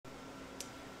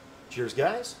Cheers,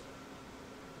 guys.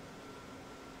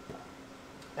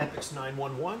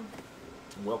 Epix911,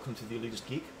 and welcome to the Elitist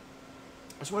Geek.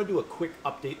 I just want to do a quick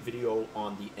update video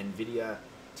on the Nvidia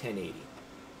 1080.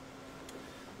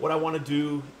 What I want to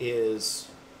do is,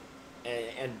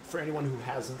 and for anyone who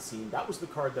hasn't seen, that was the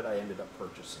card that I ended up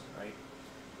purchasing, right?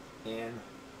 And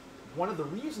one of the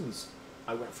reasons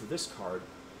I went for this card,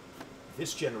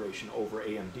 this generation over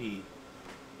AMD,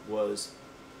 was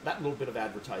that little bit of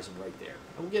advertising right there.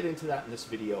 And we'll get into that in this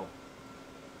video.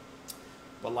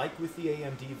 But like with the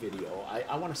AMD video,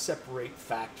 I want to separate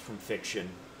fact from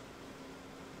fiction,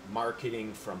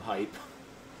 marketing from hype,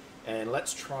 and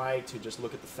let's try to just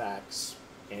look at the facts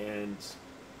and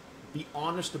be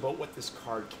honest about what this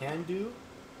card can do,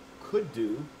 could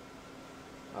do,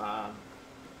 and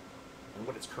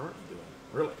what it's currently doing.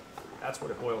 Really, that's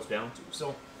what it boils down to.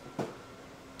 So, I've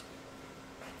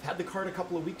had the card a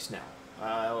couple of weeks now.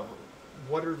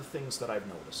 What are the things that I've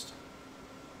noticed?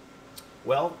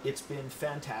 Well, it's been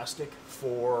fantastic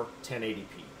for 1080p.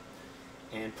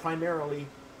 And primarily,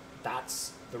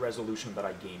 that's the resolution that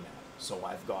I game at. So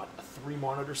I've got a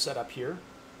 3-monitor setup here,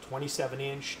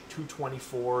 27-inch,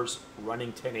 224s,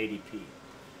 running 1080p.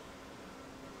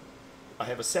 I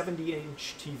have a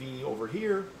 70-inch TV over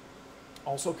here,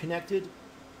 also connected,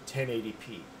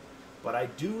 1080p. But I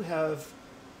do have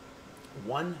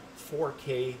one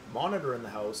 4K monitor in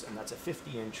the house, and that's a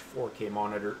 50-inch 4K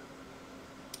monitor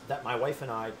that my wife and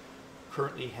I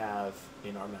currently have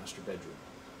in our master bedroom.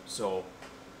 So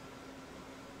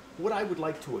what I would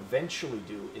like to eventually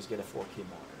do is get a 4K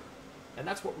monitor. And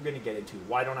that's what we're going to get into.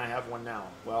 Why don't I have one now?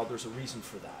 Well, there's a reason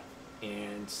for that.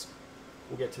 And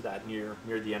we'll get to that near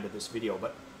the end of this video.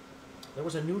 But there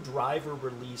was a new driver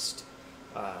released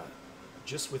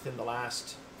just within the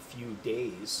last few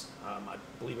days. I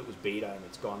believe it was beta and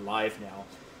it's gone live now.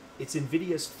 It's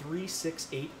Nvidia's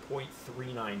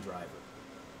 368.39 driver.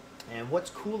 And what's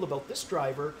cool about this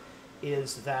driver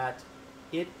is that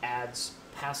it adds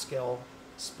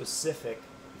Pascal-specific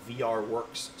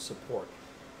VRWorks support.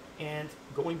 And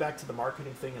going back to the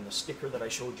marketing thing and the sticker that I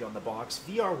showed you on the box,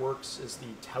 VRWorks is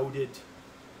the touted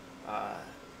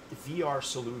VR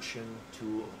solution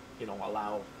to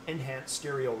allow enhanced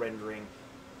stereo rendering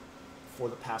for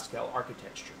the Pascal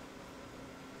architecture,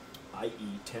 i.e.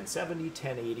 1070,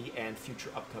 1080, and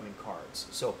future upcoming cards.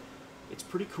 So it's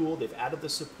pretty cool. They've added the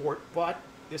support, but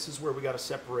this is where we got to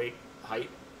separate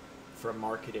hype from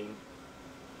marketing,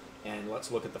 and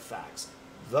let's look at the facts.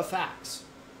 The facts.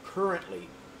 Currently,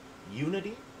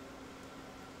 Unity,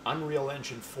 Unreal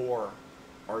Engine 4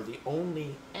 are the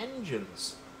only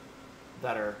engines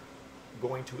that are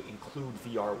going to include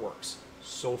VRWorks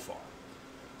so far.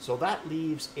 So that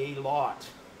leaves a lot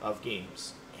of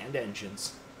games and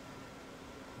engines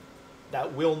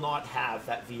that will not have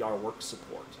that VRWorks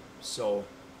support. So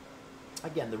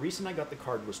again, the reason I got the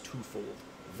card was twofold.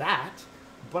 That,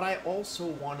 but I also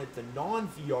wanted the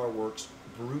non-VRWorks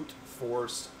brute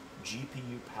force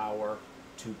GPU power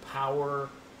to power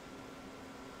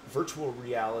virtual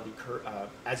reality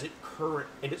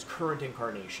in its current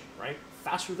incarnation, right?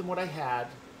 Faster than what I had,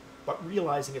 but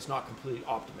realizing it's not completely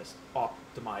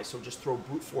optimized, so just throw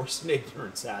brute force and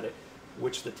ignorance at it,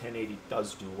 which the 1080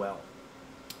 does do well.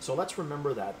 So let's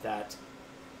remember that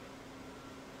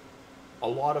a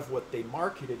lot of what they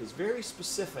marketed is very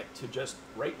specific to just,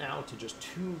 right now, to just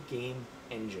 2 game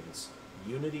engines,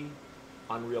 Unity,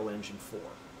 Unreal Engine 4.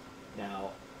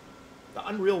 Now, the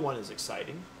Unreal one is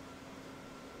exciting,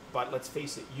 but let's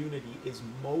face it, Unity is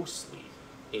mostly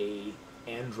a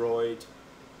Android,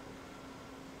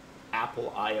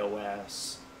 Apple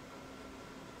iOS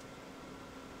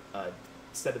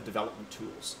set of development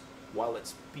tools. While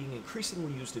it's being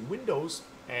increasingly used in Windows,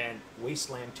 and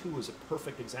Wasteland 2 is a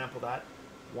perfect example of that,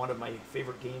 one of my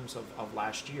favorite games of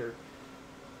last year,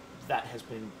 that has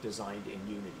been designed in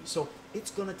Unity. So it's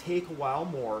going to take a while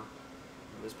more.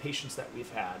 There's patience that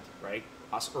we've had, right?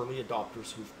 Us early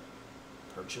adopters who've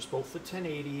purchased both the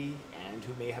 1080 and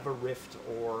who may have a Rift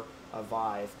or a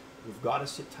Vive, we've got to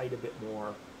sit tight a bit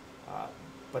more.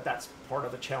 But that's part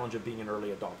of the challenge of being an early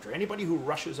adopter. Anybody who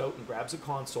rushes out and grabs a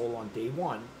console on day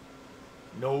one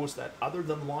knows that other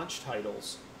than launch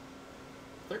titles,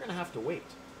 they're going to have to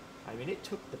wait. I mean, it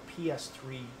took the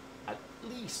PS3 at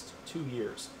least 2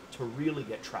 years to really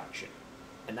get traction.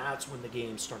 And that's when the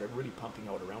games started really pumping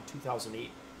out around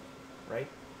 2008, right?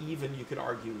 Even, you could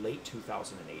argue, late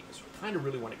 2008 is kind of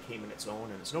really when it came in its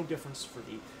own, and it's no difference for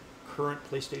the current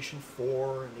PlayStation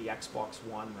 4 and the Xbox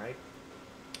One, right?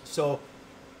 So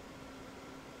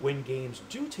when games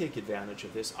do take advantage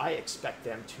of this, I expect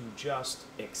them to just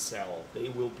excel. They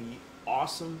will be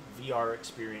awesome VR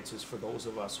experiences for those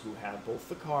of us who have both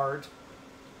the card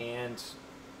and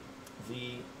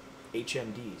the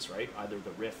HMDs, right? Either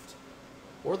the Rift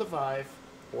or the Vive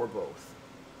or both.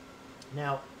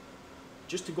 Now,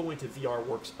 just to go into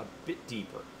VRWorks a bit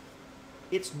deeper,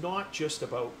 it's not just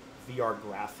about VR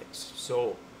graphics.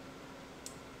 So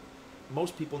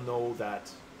most people know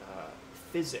that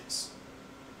physics,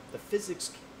 the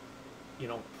physics,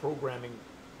 programming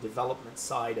development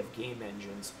side of game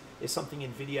engines is something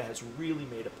Nvidia has really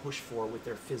made a push for with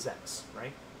their PhysX,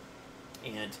 right?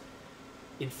 And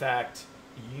in fact,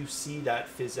 you see that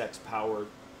PhysX power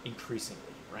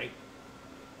increasingly, right?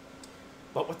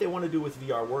 But what they want to do with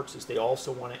VRWorks is they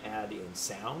also want to add in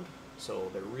sound.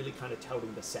 So they're really kind of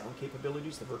touting the sound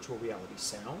capabilities, the virtual reality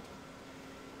sound.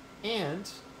 And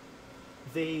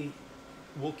they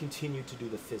will continue to do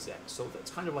the PhysX. So that's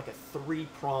kind of like a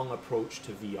three-prong approach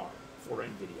to VR for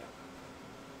Nvidia.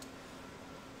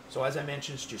 So as I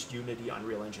mentioned, it's just Unity,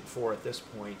 Unreal Engine 4 at this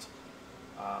point.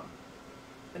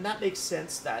 And that makes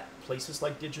sense that places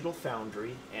like Digital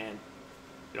Foundry and,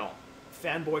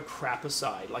 fanboy crap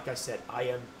aside, like I said, I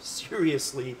am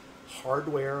seriously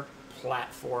hardware,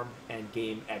 platform, and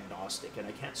game agnostic. And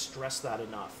I can't stress that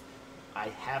enough. I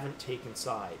haven't taken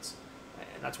sides.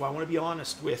 And that's why I want to be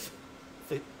honest with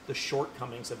the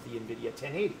shortcomings of the Nvidia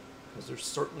 1080, because there's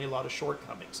certainly a lot of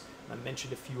shortcomings. I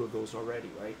mentioned a few of those already,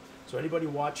 right? So anybody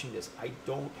watching this, I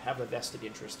don't have a vested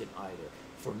interest in either.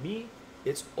 For me,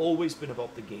 it's always been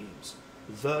about the games.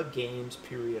 The games,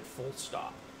 period, full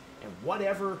stop. And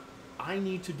whatever I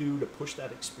need to do to push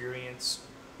that experience,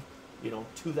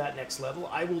 to that next level,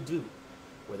 I will do.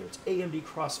 Whether it's AMD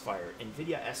Crossfire,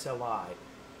 Nvidia SLI,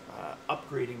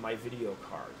 upgrading my video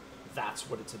card, that's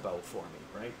what it's about for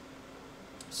me, right?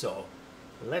 So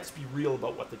let's be real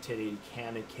about what the 1080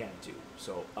 can and can't do.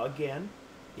 So again,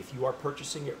 if you are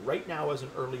purchasing it right now as an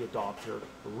early adopter,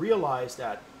 realize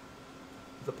that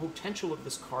the potential of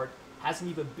this card hasn't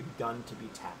even begun to be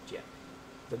tapped yet.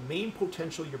 The main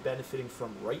potential you're benefiting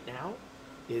from right now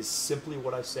is simply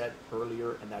what I said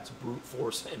earlier, and that's brute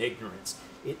force and ignorance.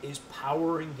 It is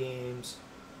powering games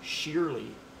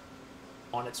sheerly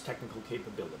on its technical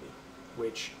capability,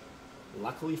 which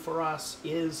luckily for us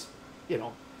is, in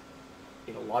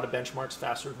a lot of benchmarks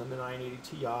faster than the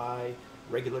 980 Ti,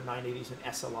 regular 980s and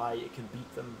SLI, it can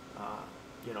beat them,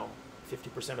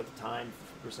 50% of the time,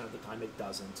 50% of the time it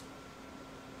doesn't.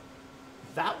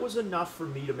 That was enough for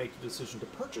me to make the decision to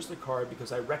purchase the card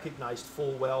because I recognized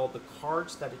full well the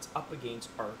cards that it's up against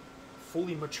are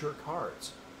fully mature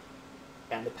cards.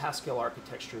 And the Pascal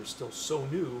architecture is still so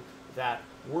new that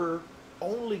we're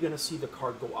only going to see the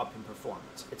card go up in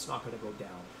performance. It's not going to go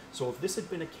down. So if this had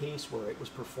been a case where it was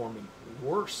performing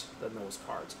worse than those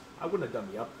cards, I wouldn't have done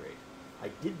the upgrade. I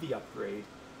did the upgrade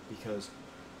because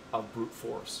of brute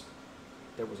force.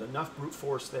 There was enough brute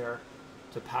force there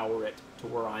to power it to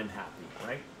where I'm happy,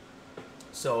 right?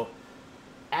 So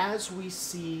as we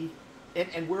see,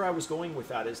 and where I was going with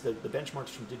that is the benchmarks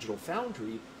from Digital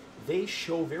Foundry, they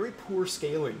show very poor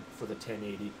scaling for the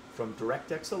 1080 from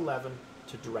DirectX 11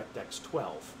 to DirectX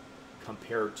 12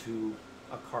 compared to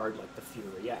a card like the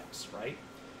Fury X, right?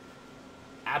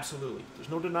 Absolutely, there's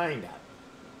no denying that.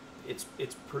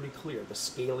 It's pretty clear. The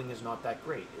scaling is not that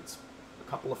great. It's a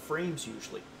couple of frames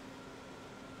usually.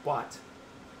 But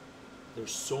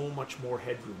there's so much more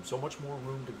headroom, so much more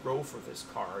room to grow for this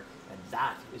card, and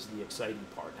that is the exciting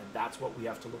part, and that's what we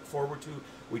have to look forward to.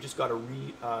 We just got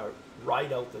to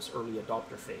ride out this early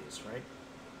adopter phase, right?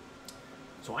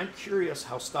 So I'm curious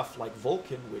how stuff like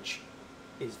Vulkan, which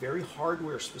is very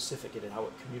hardware specific in how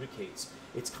it communicates.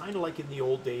 It's kind of like in the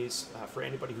old days, for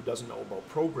anybody who doesn't know about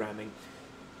programming,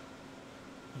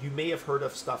 you may have heard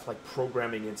of stuff like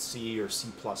programming in C or C++,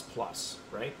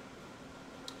 right?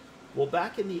 Well,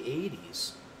 back in the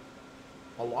 80s,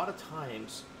 a lot of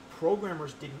times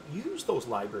programmers didn't use those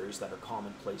libraries that are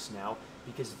commonplace now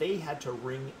because they had to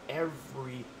ring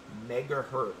every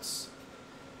megahertz.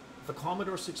 The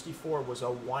Commodore 64 was a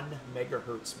 1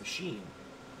 megahertz machine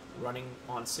running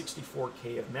on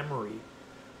 64K of memory.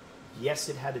 Yes,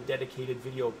 it had a dedicated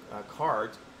video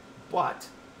card, but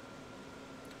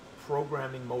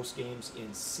programming most games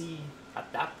in C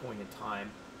at that point in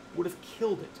time would have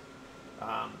killed it.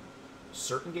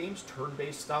 Certain games,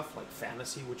 turn-based stuff like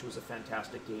Fantasy, which was a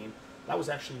fantastic game, that was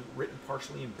actually written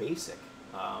partially in BASIC.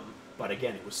 But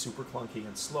again, it was super clunky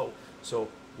and slow. So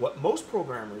what most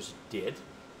programmers did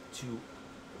to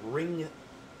wring,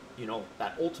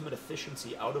 that ultimate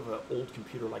efficiency out of an old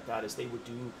computer like that is they would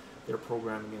do their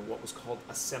programming in what was called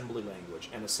assembly language.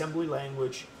 And assembly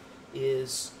language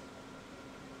is,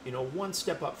 one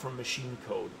step up from machine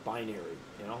code, binary,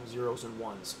 zeros and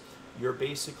ones. You're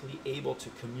basically able to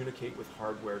communicate with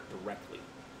hardware directly.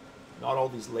 not all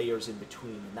these layers in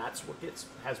between. And that's what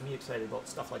has me excited about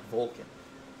stuff like Vulkan.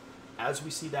 As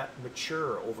we see that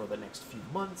mature over the next few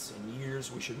months and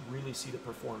years, we should really see the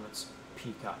performance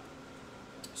peak up.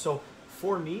 So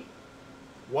for me,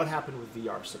 what happened with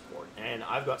VR support? And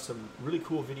I've got some really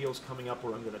cool videos coming up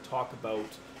where I'm going to talk about,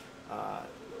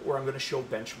 where I'm going to show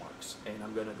benchmarks, and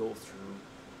I'm going to go through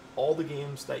all the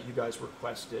games that you guys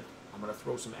requested. I'm going to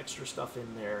throw some extra stuff in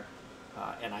there,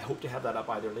 and I hope to have that up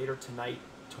either later tonight,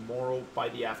 tomorrow by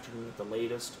the afternoon at the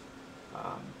latest,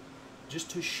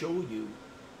 just to show you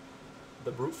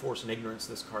the brute force and ignorance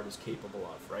this card is capable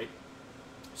of, right?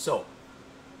 So,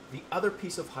 the other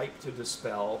piece of hype to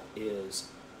dispel is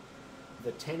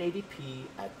the 1080p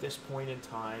at this point in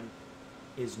time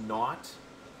is not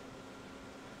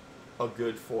a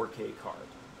good 4K card,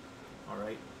 all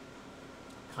right?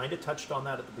 Kind of touched on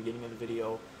that at the beginning of the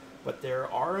video, but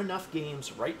there are enough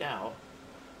games right now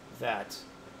that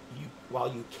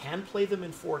while you can play them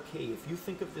in 4K, if you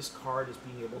think of this card as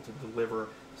being able to deliver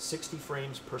 60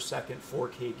 frames per second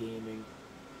 4K gaming,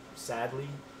 sadly,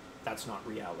 that's not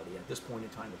reality. At this point in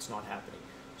time, it's not happening.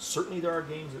 Certainly there are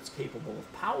games it's capable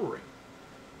of powering,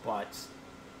 but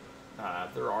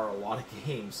there are a lot of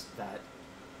games that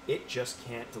it just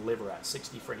can't deliver at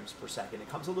 60 frames per second. It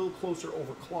comes a little closer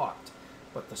overclocked,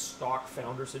 but the stock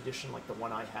Founders Edition, like the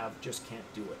one I have, just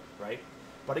can't do it, right?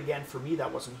 But again, for me,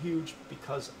 that wasn't huge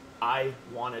because I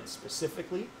wanted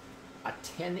specifically a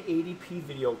 1080p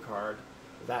video card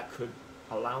that could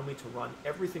allow me to run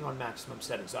everything on maximum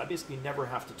settings. So I basically never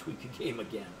have to tweak a game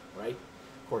again, right?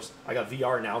 Of course, I got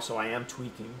VR now, so I am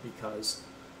tweaking because,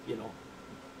 you know,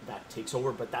 that takes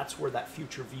over, but that's where that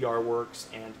future VR works,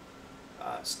 and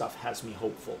stuff has me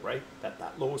hopeful, right?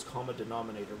 That lowest common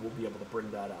denominator will be able to bring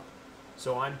that up.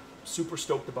 So I'm super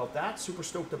stoked about that, super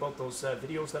stoked about those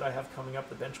videos that I have coming up,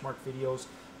 the benchmark videos.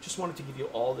 Just wanted to give you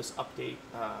all this update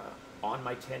on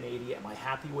my 1080. Am I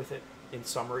happy with it? In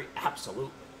summary,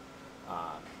 absolutely.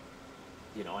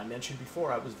 You know, I mentioned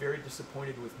before, I was very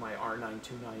disappointed with my R9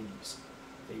 290s.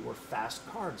 They were fast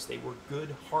cards, they were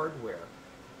good hardware,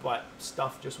 but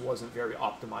stuff just wasn't very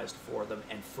optimized for them.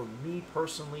 And for me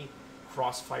personally,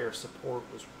 crossfire support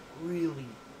was really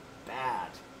bad.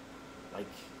 Like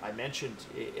I mentioned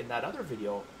in that other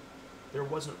video, there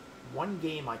wasn't one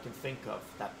game I can think of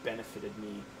that benefited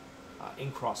me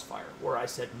in crossfire, where I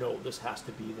said, no, this has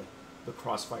to be the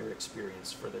crossfire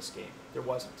experience for this game. There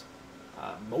wasn't.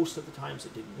 Most of the times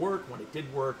it didn't work. When it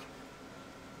did work,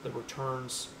 the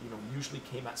returns, you know, usually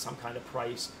came at some kind of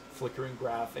price, flickering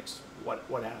graphics,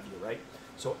 what have you, right?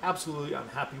 So absolutely, I'm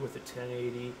happy with the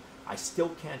 1080. I still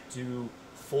can't do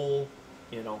full,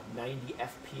 you know, 90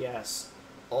 FPS,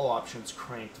 all options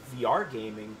cranked VR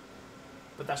gaming,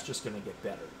 but that's just going to get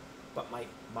better. But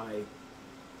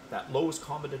that lowest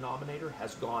common denominator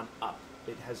has gone up.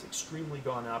 It has extremely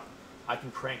gone up. I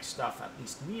can crank stuff at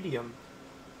least medium,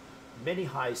 many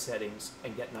high settings,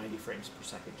 and get 90 frames per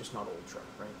second, just not ultra,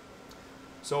 right?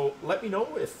 So let me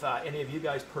know if any of you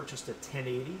guys purchased a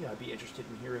 1080. I'd be interested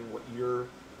in hearing what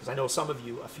because I know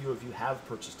a few of you have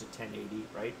purchased a 1080,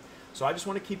 right? So I just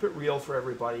want to keep it real for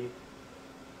everybody.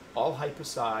 All hype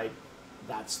aside,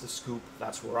 that's the scoop.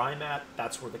 That's where I'm at.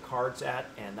 That's where the card's at,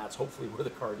 and that's hopefully where the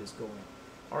card is going.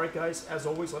 All right, guys, as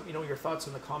always, let me know your thoughts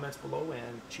in the comments below,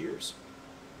 and cheers.